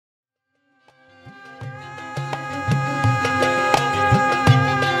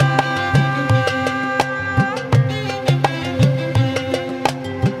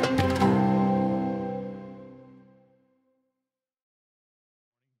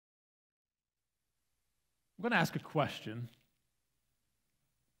I'm going to ask a question.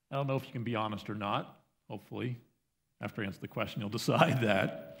 I don't know if you can be honest or not. Hopefully, after I answer the question, you'll decide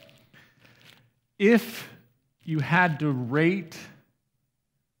that. If you had to rate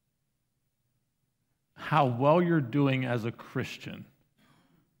how well you're doing as a Christian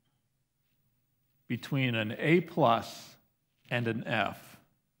between an A+ and an F,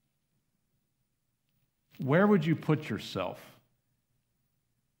 where would you put yourself?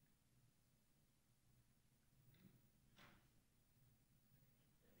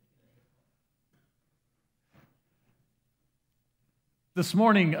 This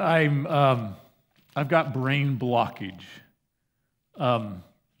morning, I've got brain blockage,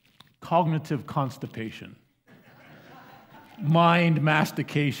 cognitive constipation, mind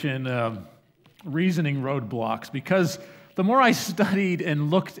mastication, reasoning roadblocks, because the more I studied and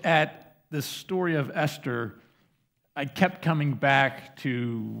looked at this story of Esther, I kept coming back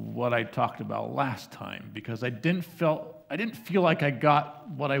to what I talked about last time, because I didn't feel like I got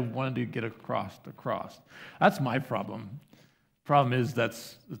what I wanted to get across. That's my problem. Problem is,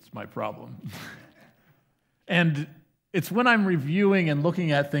 that's my problem. And it's when I'm reviewing and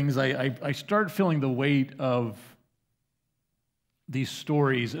looking at things, I start feeling the weight of these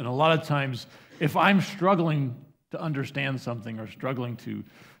stories. And a lot of times, if I'm struggling to understand something or struggling to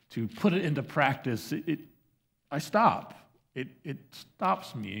put it into practice, I stop. It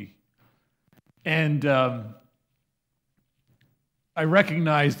stops me. And I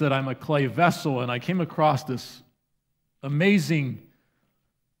recognize that I'm a clay vessel, and I came across this amazing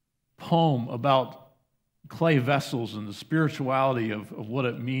poem about clay vessels and the spirituality of what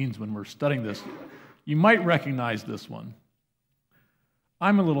it means when we're studying this. You might recognize this one.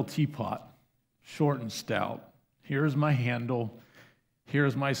 I'm a little teapot, short and stout. Here's my handle.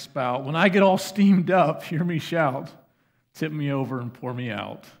 Here's my spout. When I get all steamed up, hear me shout. Tip me over and pour me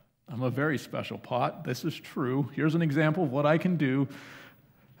out. I'm a very special pot. This is true. Here's an example of what I can do.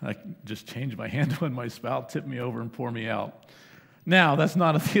 I just change my handle and my spout, tip me over and pour me out. Now, that's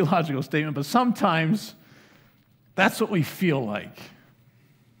not a theological statement, but sometimes that's what we feel like.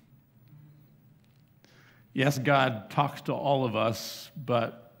 Yes, God talks to all of us,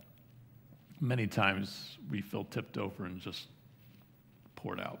 but many times we feel tipped over and just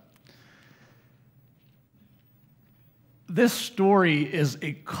poured out. This story is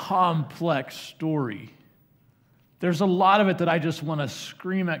a complex story. There's a lot of it that I just want to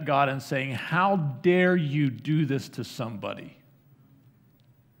scream at God and saying, how dare you do this to somebody?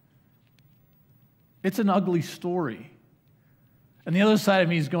 It's an ugly story. And the other side of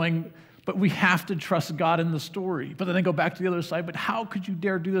me is going, but we have to trust God in the story. But then I go back to the other side, but how could you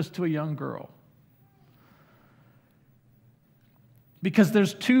dare do this to a young girl? Because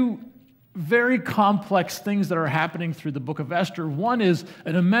there's two very complex things that are happening through the book of Esther. One is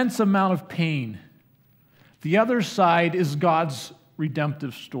an immense amount of pain. The other side is God's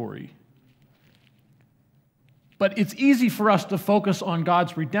redemptive story. But it's easy for us to focus on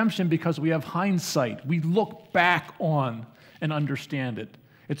God's redemption because we have hindsight. We look back on and understand it.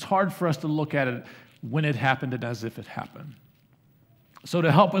 It's hard for us to look at it when it happened and as if it happened. So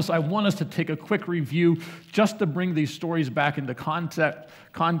to help us, I want us to take a quick review just to bring these stories back into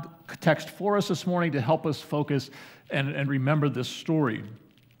context for us this morning to help us focus and remember this story.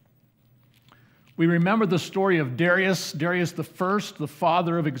 We remember the story of Darius the First, the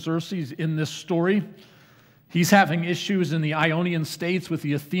father of Xerxes in this story. He's having issues in the Ionian states with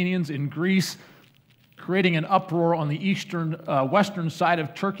the Athenians in Greece, creating an uproar on the western side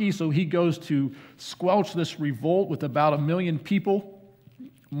of Turkey. So he goes to squelch this revolt with about 1 million people,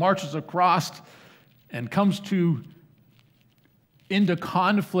 marches across, and comes into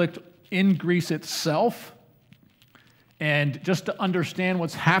conflict in Greece itself. And just to understand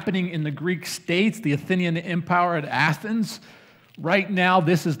what's happening in the Greek states, the Athenian Empire at Athens, right now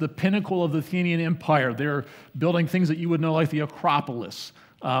this is the pinnacle of the Athenian Empire. They're building things that you would know like the Acropolis.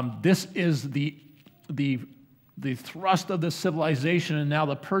 This is the thrust of the civilization, and now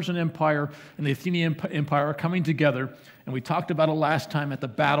the Persian Empire and the Athenian Empire are coming together. And we talked about it last time at the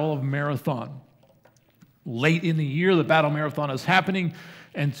Battle of Marathon. Late in the year, the Battle of Marathon is happening,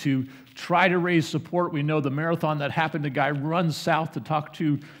 and to try to raise support, we know the marathon that happened, the guy runs south to talk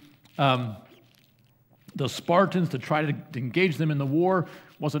to the Spartans to try to engage them in the war.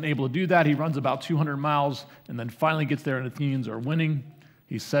 Wasn't able to do that. He runs about 200 miles and then finally gets there, and the Athenians are winning.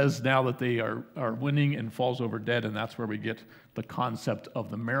 He says now that they are winning and falls over dead, and that's where we get the concept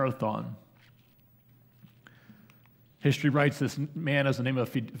of the marathon. History writes this man as the name of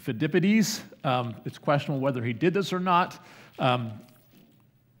Phidippides. It's questionable whether he did this or not.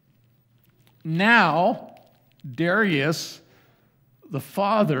 Now, Darius, the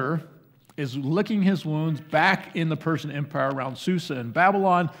father, is licking his wounds back in the Persian Empire around Susa and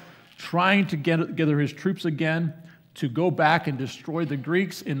Babylon, trying to get together his troops again to go back and destroy the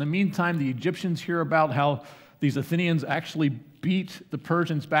Greeks. In the meantime, the Egyptians hear about how these Athenians actually beat the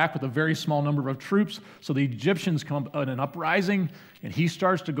Persians back with a very small number of troops. So the Egyptians come up in an uprising, and he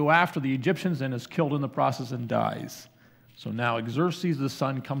starts to go after the Egyptians and is killed in the process and dies. So now Xerxes, the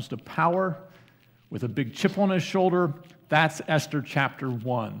son, comes to power with a big chip on his shoulder. That's Esther chapter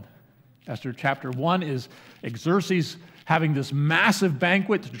 1. Esther chapter 1 is Xerxes having this massive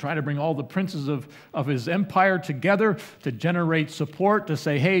banquet to try to bring all the princes of his empire together to generate support, to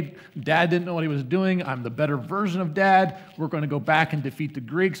say, hey, Dad didn't know what he was doing. I'm the better version of Dad. We're going to go back and defeat the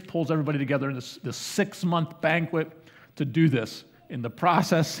Greeks. Pulls everybody together in this 6-month banquet to do this. In the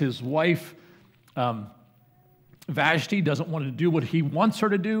process, his wife, Vashti, doesn't want to do what he wants her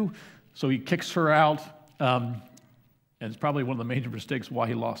to do, so he kicks her out. And it's probably one of the major mistakes why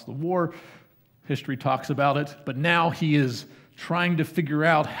he lost the war. History talks about it. But now he is trying to figure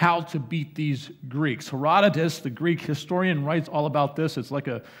out how to beat these Greeks. Herodotus, the Greek historian, writes all about this. It's like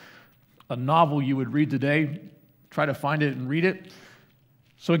a novel you would read today. Try to find it and read it.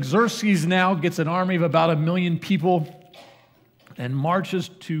 So Xerxes now gets an army of about 1 million people and marches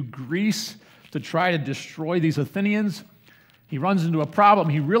to Greece to try to destroy these Athenians. He runs into a problem.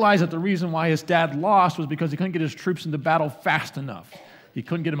 He realized that the reason why his dad lost was because he couldn't get his troops into battle fast enough. He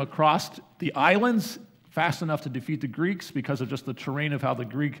couldn't get them across the islands fast enough to defeat the Greeks because of just the terrain of how the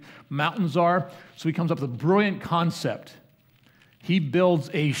Greek mountains are. So he comes up with a brilliant concept. He builds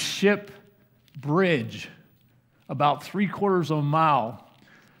a ship bridge about 3/4 of a mile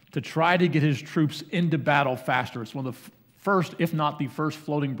to try to get his troops into battle faster. It's one of the first, if not the first,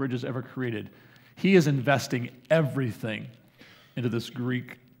 floating bridges ever created. He is investing everything into this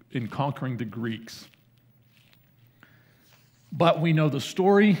in conquering the Greeks. But we know the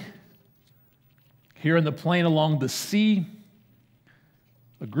story. Here in the plain along the sea,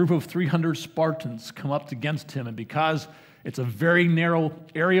 a group of 300 Spartans come up against him, and because it's a very narrow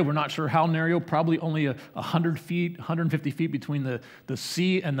area, we're not sure how narrow, probably only 100 feet, 150 feet between the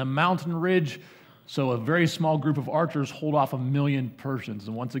sea and the mountain ridge, so a very small group of archers hold off 1 million Persians,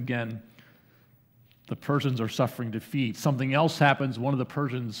 and once again, the Persians are suffering defeat. Something else happens. One of the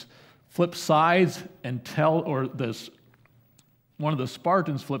Persians flips sides and one of the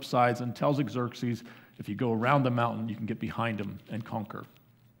Spartans flips sides and tells Xerxes, if you go around the mountain, you can get behind him and conquer.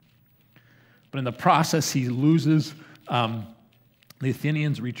 But in the process, he loses. The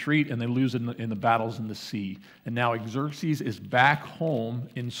Athenians retreat, and they lose in the battles in the sea. And now Xerxes is back home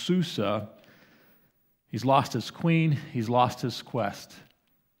in Susa. He's lost his queen. He's lost his quest.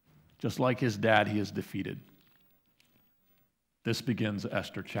 Just like his dad, he is defeated. This begins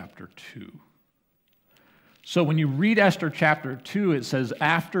Esther chapter 2. So when you read Esther chapter 2, it says,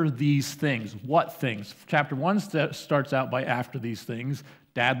 after these things. What things? Chapter 1 starts out by after these things.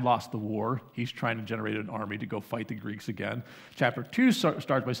 Dad lost the war. He's trying to generate an army to go fight the Greeks again. Chapter 2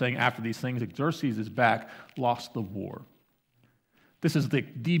 starts by saying, after these things, Xerxes is back, lost the war. This is the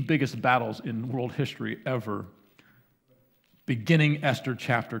biggest battles in world history ever, beginning Esther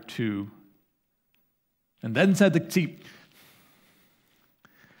chapter 2. And then said,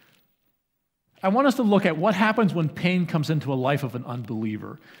 I want us to look at what happens when pain comes into a life of an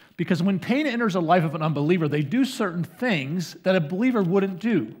unbeliever. Because when pain enters a life of an unbeliever, they do certain things that a believer wouldn't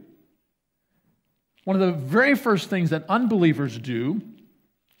do. One of the very first things that unbelievers do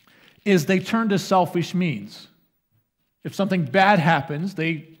is they turn to selfish means. If something bad happens,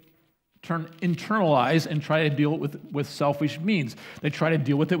 they internalize and try to deal with selfish means. They try to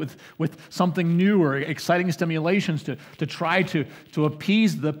deal with it with something new or exciting stimulations to try to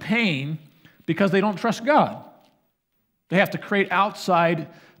appease the pain because they don't trust God. They have to create outside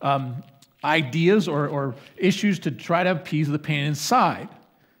ideas or issues to try to appease the pain inside.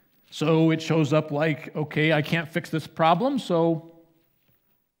 So it shows up like, okay, I can't fix this problem, so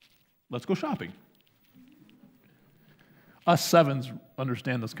let's go shopping. Us sevens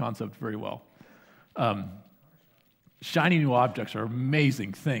understand this concept very well. Shiny new objects are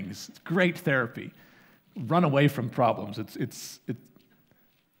amazing things. It's great therapy. Run away from problems.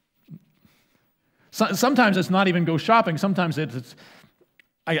 Sometimes it's not even go shopping. Sometimes I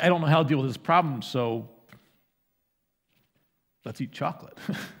don't know how to deal with this problem, so let's eat chocolate.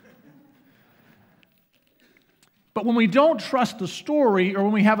 But when we don't trust the story, or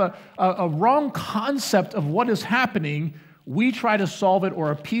when we have a wrong concept of what is happening, we try to solve it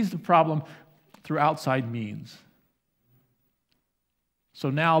or appease the problem through outside means. So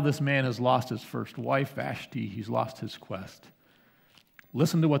now this man has lost his first wife, Vashti. He's lost his quest.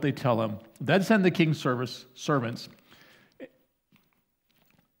 Listen to what they tell him. Then send the king's servants.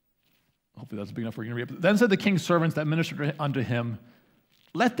 hopefully that's big enough for you to read. Then said the king's servants that ministered unto him,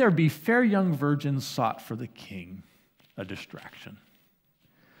 let there be fair young virgins sought for the king, a distraction.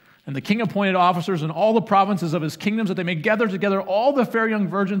 And the king appointed officers in all the provinces of his kingdoms that they may gather together all the fair young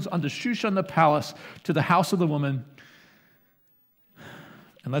virgins unto Shushan the palace to the house of the woman,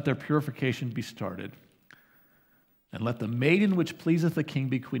 and let their purification be started. And let the maiden which pleaseth the king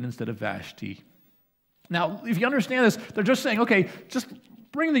be queen instead of Vashti. Now, if you understand this, they're just saying, okay, just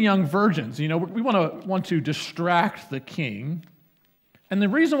bring the young virgins. You know, we want to distract the king. And the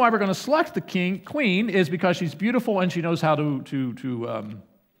reason why we're going to select the queen is because she's beautiful and she knows how to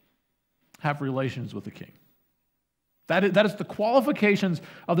have relations with the king. That is the qualifications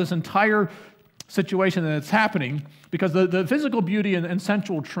of this entire situation that's happening, because the physical beauty and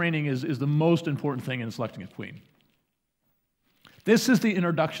sensual training is the most important thing in selecting a queen. This is the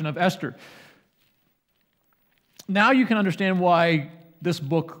introduction of Esther. Now you can understand why this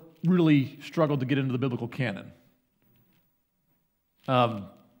book really struggled to get into the biblical canon.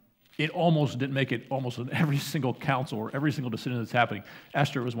 It almost didn't make it almost in every single council or every single decision that's happening.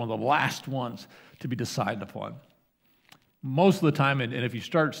 Esther was one of the last ones to be decided upon. Most of the time, and if you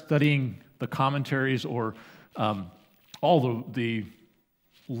start studying the commentaries or all the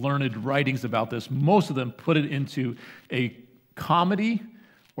learned writings about this, most of them put it into a comedy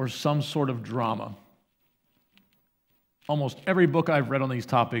or some sort of drama. Almost every book I've read on these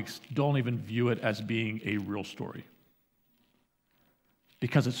topics don't even view it as being a real story,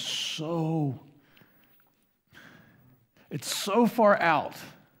 because it's so far out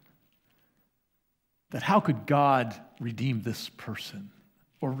that how could God redeem this person?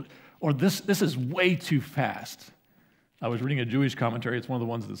 Or this is way too fast. I was reading a Jewish commentary. It's one of the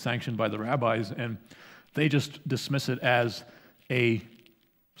ones that's sanctioned by the rabbis, and they just dismiss it as a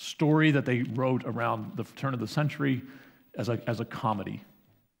story that they wrote around the turn of the century as a comedy.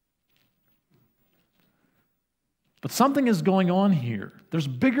 But something is going on here. There's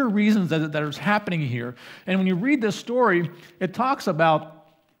bigger reasons that are happening here. And when you read this story, it talks about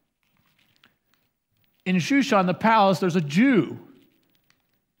in Shushan the palace, there's a Jew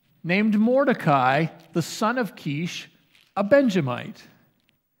named Mordecai, the son of Kish, a Benjamite.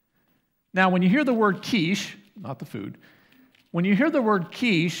 Now, when you hear the word Kish, not the food, when you hear the word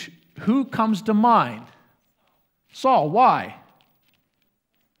Kish, who comes to mind? Saul. Why?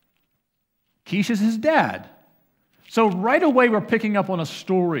 Kish is his dad. So right away, we're picking up on a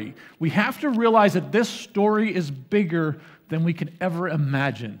story. We have to realize that this story is bigger than we can ever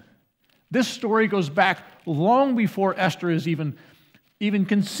imagine. This story goes back long before Esther is even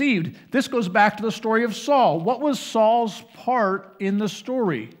conceived. This goes back to the story of Saul. What was Saul's part in the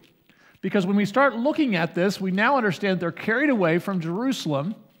story? Because when we start looking at this, we now understand they're carried away from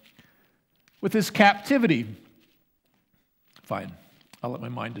Jerusalem with this captivity. Fine, I'll let my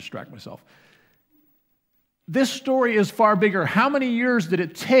mind distract myself. This story is far bigger. How many years did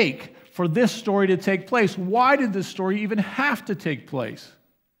it take for this story to take place? Why did this story even have to take place?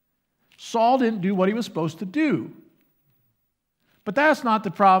 Saul didn't do what he was supposed to do. But that's not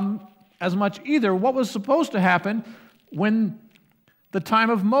the problem as much either. What was supposed to happen when the time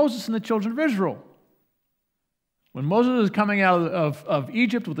of Moses and the children of Israel? When Moses is coming out of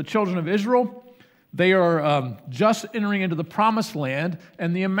Egypt with the children of Israel, they are just entering into the promised land,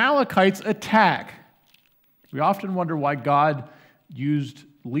 and the Amalekites attack. We often wonder why God used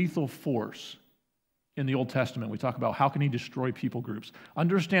lethal force in the Old Testament. We talk about how can he destroy people groups.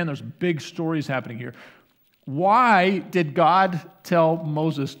 Understand there's big stories happening here. Why did God tell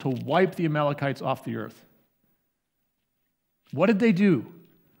Moses to wipe the Amalekites off the earth? What did they do?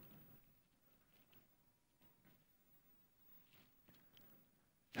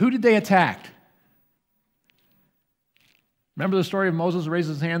 Who did they attack? Remember the story of Moses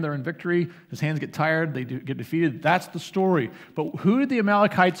raises his hand, they're in victory, his hands get tired, they get defeated. That's the story. But who did the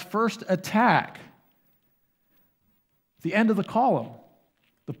Amalekites first attack? The end of the column.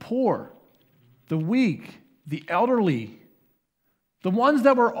 The poor, the weak, the elderly. The ones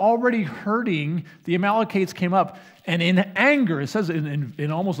that were already hurting, the Amalekites came up, and in anger, it says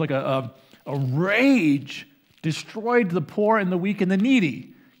in almost like a rage, destroyed the poor and the weak and the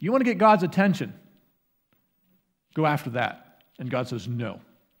needy. You want to get God's attention? Go after that. And God says, no.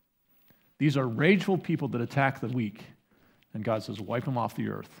 These are rageful people that attack the weak. And God says, wipe them off the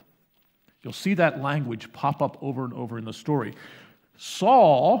earth. You'll see that language pop up over and over in the story.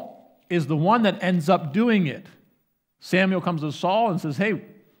 Saul is the one that ends up doing it. Samuel comes to Saul and says, hey,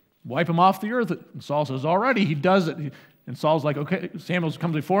 wipe him off the earth. And Saul says, alrighty, he does it. And Saul's like, okay. Samuel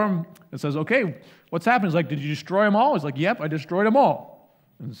comes before him and says, okay, what's happened? He's like, did you destroy them all? He's like, yep, I destroyed them all.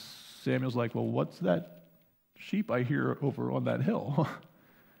 And Samuel's like, well, what's that sheep I hear over on that hill?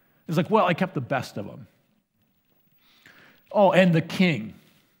 It's like, well, I kept the best of them. Oh, and the king.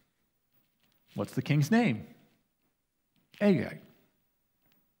 What's the king's name? Agag.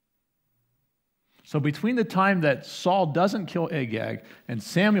 So between the time that Saul doesn't kill Agag and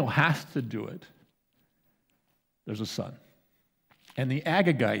Samuel has to do it, there's a son. And the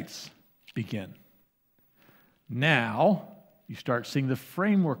Agagites begin. Now, you start seeing the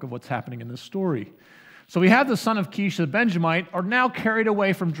framework of what's happening in this story. So we have the son of Kish, the Benjamite, are now carried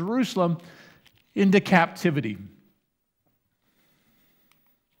away from Jerusalem into captivity.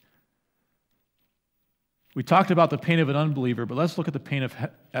 We talked about the pain of an unbeliever, but let's look at the pain of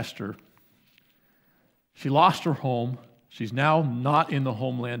Esther. She lost her home. She's now not in the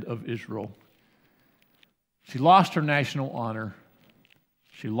homeland of Israel. She lost her national honor.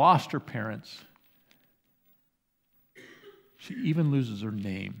 She lost her parents. She even loses her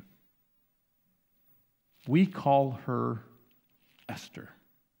name. We call her Esther,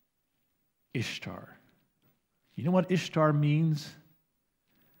 Ishtar. You know what Ishtar means?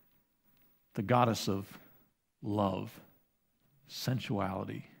 The goddess of love,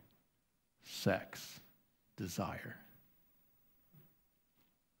 sensuality, sex, desire.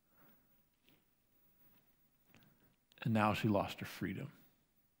 And now she lost her freedom.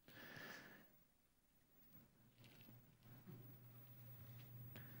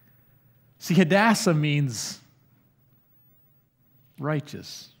 See, Hadassah means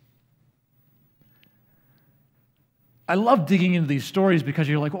righteous. I love digging into these stories because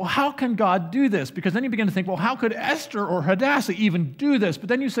you're like, well, how can God do this? Because then you begin to think, well, how could Esther or Hadassah even do this? But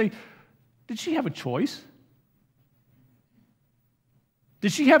then you say, did she have a choice?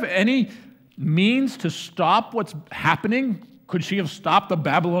 Did she have any means to stop what's happening? Could she have stopped the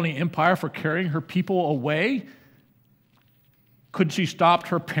Babylonian Empire from carrying her people away? Could she stop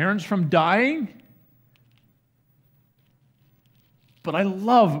her parents from dying? But I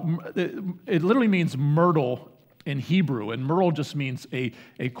love, it literally means myrtle in Hebrew, and myrtle just means a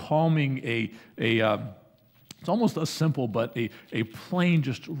calming, it's almost a simple, but a plain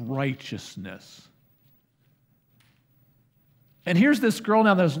just righteousness. And here's this girl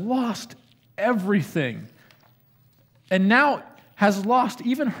now that has lost everything, and now has lost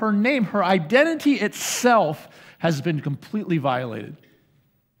even her name. Her identity itself has been completely violated.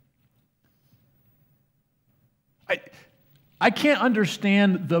 I can't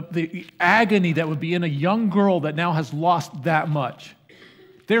understand the agony that would be in a young girl that now has lost that much.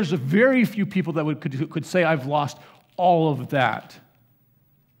 There's a very few people that could say, I've lost all of that.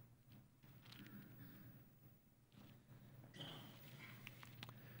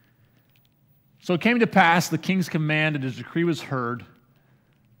 So it came to pass, the king's command and his decree was heard,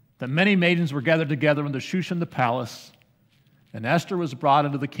 that many maidens were gathered together in the Shushan the palace, and Esther was brought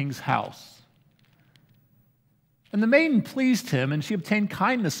into the king's house. And the maiden pleased him, and she obtained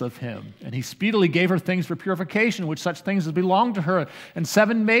kindness of him. And he speedily gave her things for purification, which such things as belonged to her, and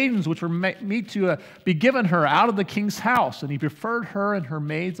 7 maidens which were meet to be given her out of the king's house. And he preferred her and her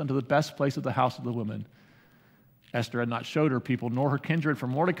maids unto the best place of the house of the women. Esther had not showed her people, nor her kindred, for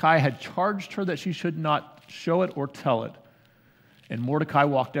Mordecai had charged her that she should not show it or tell it. And Mordecai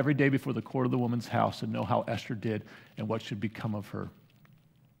walked every day before the court of the woman's house and know how Esther did and what should become of her.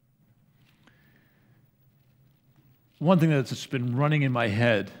 One thing that's just been running in my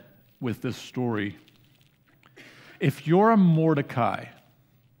head with this story, if you're a Mordecai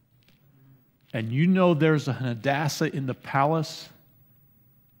and you know there's a Hadassah in the palace,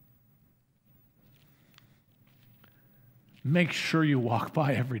 make sure you walk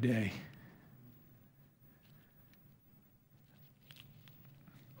by every day.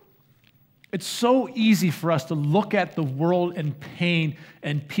 It's so easy for us to look at the world and pain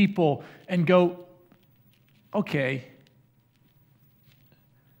and people and go, okay.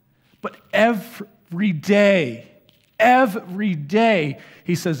 But every day,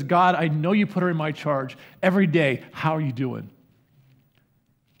 he says, God, I know you put her in my charge. Every day, how are you doing?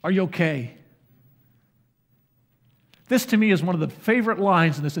 Are you okay? This to me is one of the favorite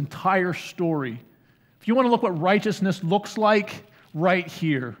lines in this entire story. If you want to look what righteousness looks like, right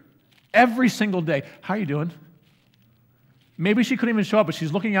here. Every single day, how are you doing? Maybe she couldn't even show up, but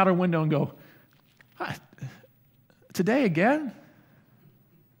she's looking out her window and go, today again?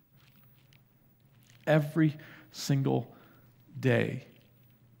 Every single day.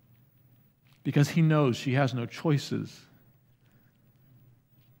 Because he knows she has no choices.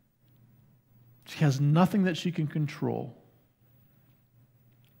 She has nothing that she can control.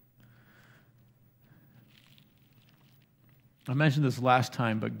 I mentioned this last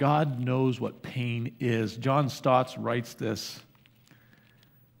time, but God knows what pain is. John Stott writes this: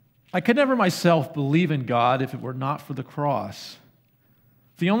 I could never myself believe in God if it were not for the cross.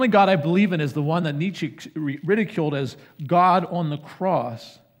 The only God I believe in is the one that Nietzsche ridiculed as God on the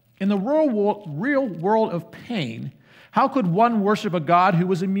cross. In the real world of pain, how could one worship a God who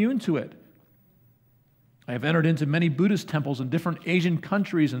was immune to it? I have entered into many Buddhist temples in different Asian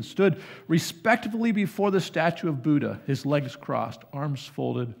countries and stood respectfully before the statue of Buddha, his legs crossed, arms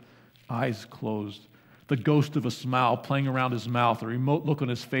folded, eyes closed, the ghost of a smile playing around his mouth, a remote look on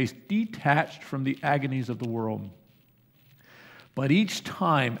his face, detached from the agonies of the world. But each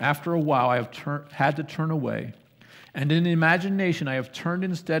time, after a while, I have had to turn away, and in imagination I have turned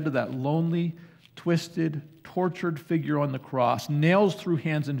instead to that lonely, twisted, tortured figure on the cross, nails through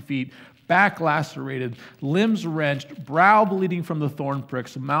hands and feet, back lacerated, limbs wrenched, brow bleeding from the thorn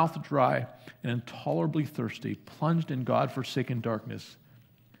pricks, mouth dry, and intolerably thirsty, plunged in God-forsaken darkness.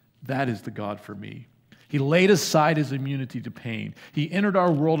 That is the God for me. He laid aside his immunity to pain. He entered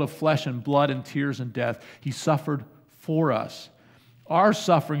our world of flesh and blood and tears and death. He suffered for us. Our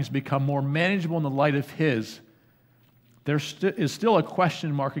sufferings become more manageable in the light of his. There is still a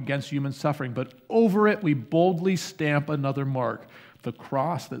question mark against human suffering, but over it we boldly stamp another mark, the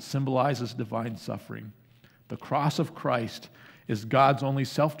cross that symbolizes divine suffering. The cross of Christ is God's only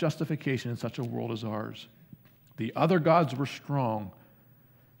self-justification in such a world as ours. The other gods were strong,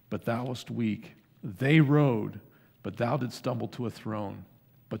 but thou wast weak. They rode, but thou didst stumble to a throne.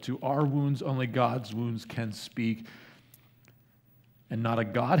 But to our wounds only God's wounds can speak. And not a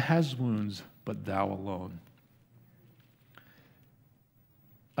God has wounds, but thou alone.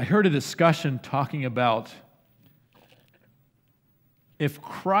 I heard a discussion talking about if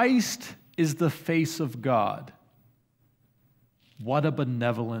Christ is the face of God, what a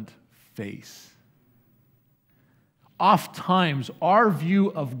benevolent face. Oftentimes, our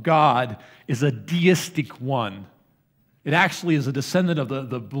view of God is a deistic one. It actually is a descendant of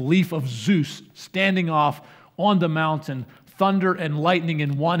the belief of Zeus standing off on the mountain, thunder and lightning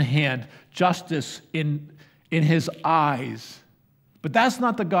in one hand, justice in his eyes. But that's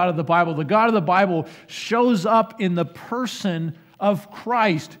not the God of the Bible. The God of the Bible shows up in the person of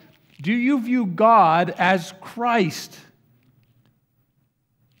Christ. Do you view God as Christ?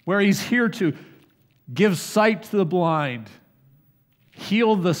 Where he's here to give sight to the blind,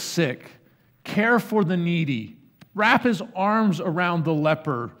 heal the sick, care for the needy, wrap his arms around the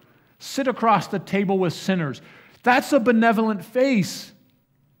leper, sit across the table with sinners. That's a benevolent face.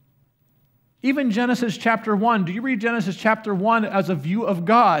 Even Genesis chapter 1, do you read Genesis chapter 1 as a view of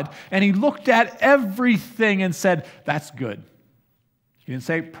God? And he looked at everything and said, that's good. He didn't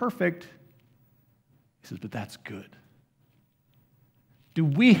say perfect. He says, but that's good. Do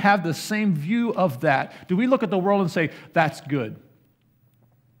we have the same view of that? Do we look at the world and say, that's good?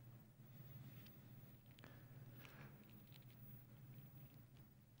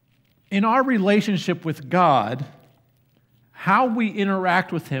 In our relationship with God, how we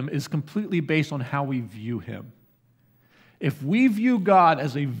interact with him is completely based on how we view him. If we view God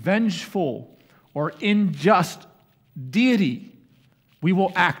as a vengeful or unjust deity, we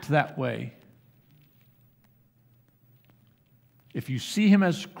will act that way. If you see him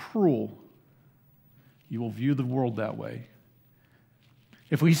as cruel, you will view the world that way.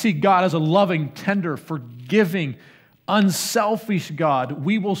 If we see God as a loving, tender, forgiving, unselfish God,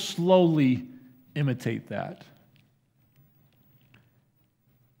 we will slowly imitate that.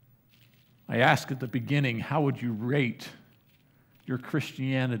 I asked at the beginning, how would you rate your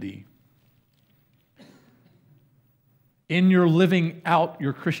Christianity? In your living out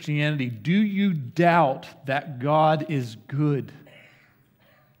your Christianity, do you doubt that God is good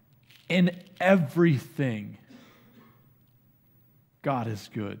in everything? God is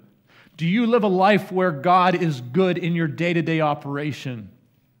good. Do you live a life where God is good in your day-to-day operation?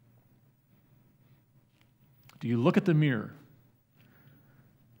 Do you look at the mirror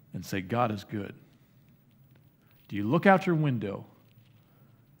and say, God is good? Do you look out your window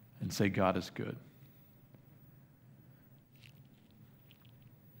and say, God is good?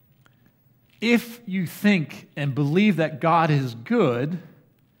 If you think and believe that God is good,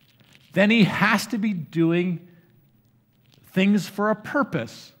 then he has to be doing things for a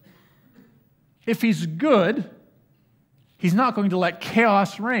purpose. If he's good, he's not going to let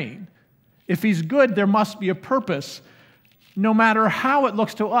chaos reign. If he's good, there must be a purpose. No matter how it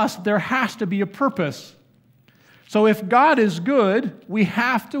looks to us, there has to be a purpose. So if God is good, we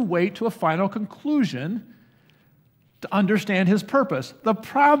have to wait to a final conclusion to understand his purpose. The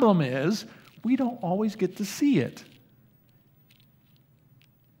problem is, we don't always get to see it.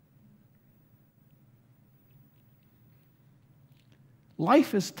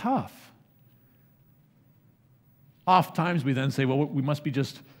 Life is tough. Oftentimes we then say, well, we must be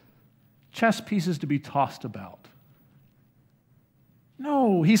just chess pieces to be tossed about.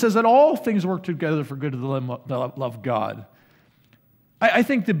 No, he says that all things work together for good to them that love God. I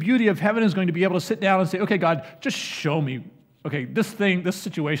think the beauty of heaven is going to be able to sit down and say, okay, God, just show me, okay, this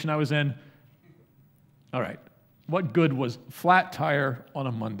situation I was in, all right, what good was flat tire on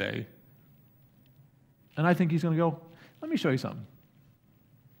a Monday? And I think he's going to go, let me show you something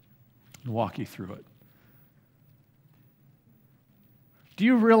and walk you through it. Do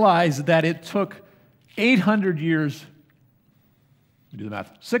you realize that it took 800 years, do the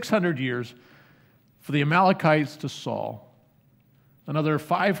math, 600 years for the Amalekites to Saul, another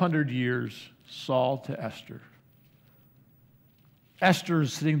 500 years, Saul to Esther. Esther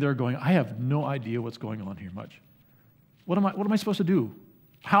is sitting there going, I have no idea what's going on here much. What am I supposed to do?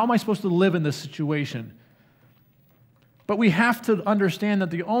 How am I supposed to live in this situation? But we have to understand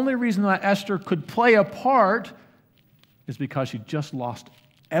that the only reason that Esther could play a part is because she just lost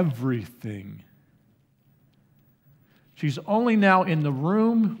everything. She's only now in the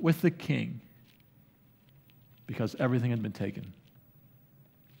room with the king because everything had been taken.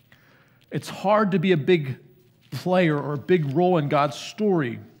 It's hard to be a big player or a big role in God's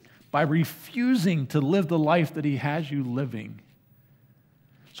story by refusing to live the life that He has you living.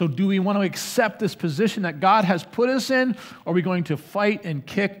 So do we want to accept this position that God has put us in, or are we going to fight and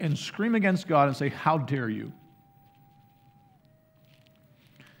kick and scream against God and say, how dare you?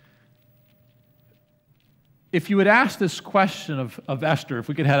 If you would ask this question of Esther, if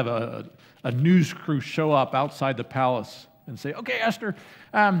we could have a news crew show up outside the palace and say, okay, Esther,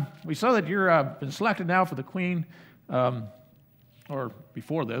 we saw that you're been selected now for the queen, or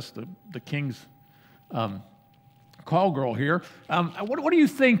before this, the king's call girl here. What are you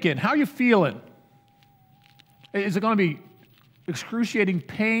thinking? How are you feeling? Is it going to be excruciating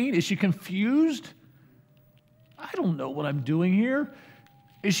pain? Is she confused? I don't know what I'm doing here.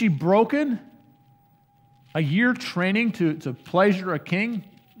 Is she broken? A year training to pleasure a king?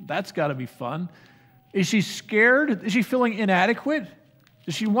 That's got to be fun. Is she scared? Is she feeling inadequate?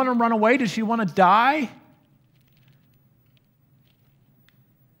 Does she want to run away? Does she want to die?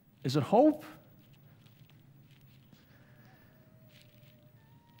 Is it hope?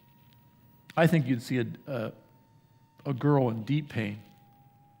 I think you'd see a girl in deep pain,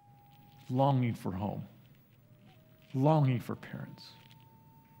 longing for home, longing for parents.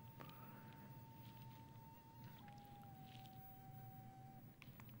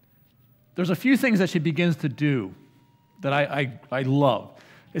 There's a few things that she begins to do that I love.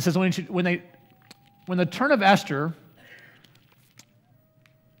 It says when the turn of Esther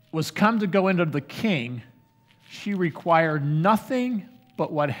was come to go into the king, she required nothing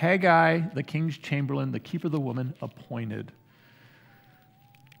but what Haggai, the king's chamberlain, the keeper of the woman, appointed.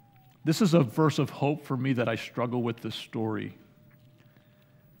 This is a verse of hope for me that I struggle with this story.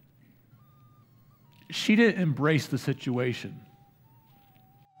 She didn't embrace the situation.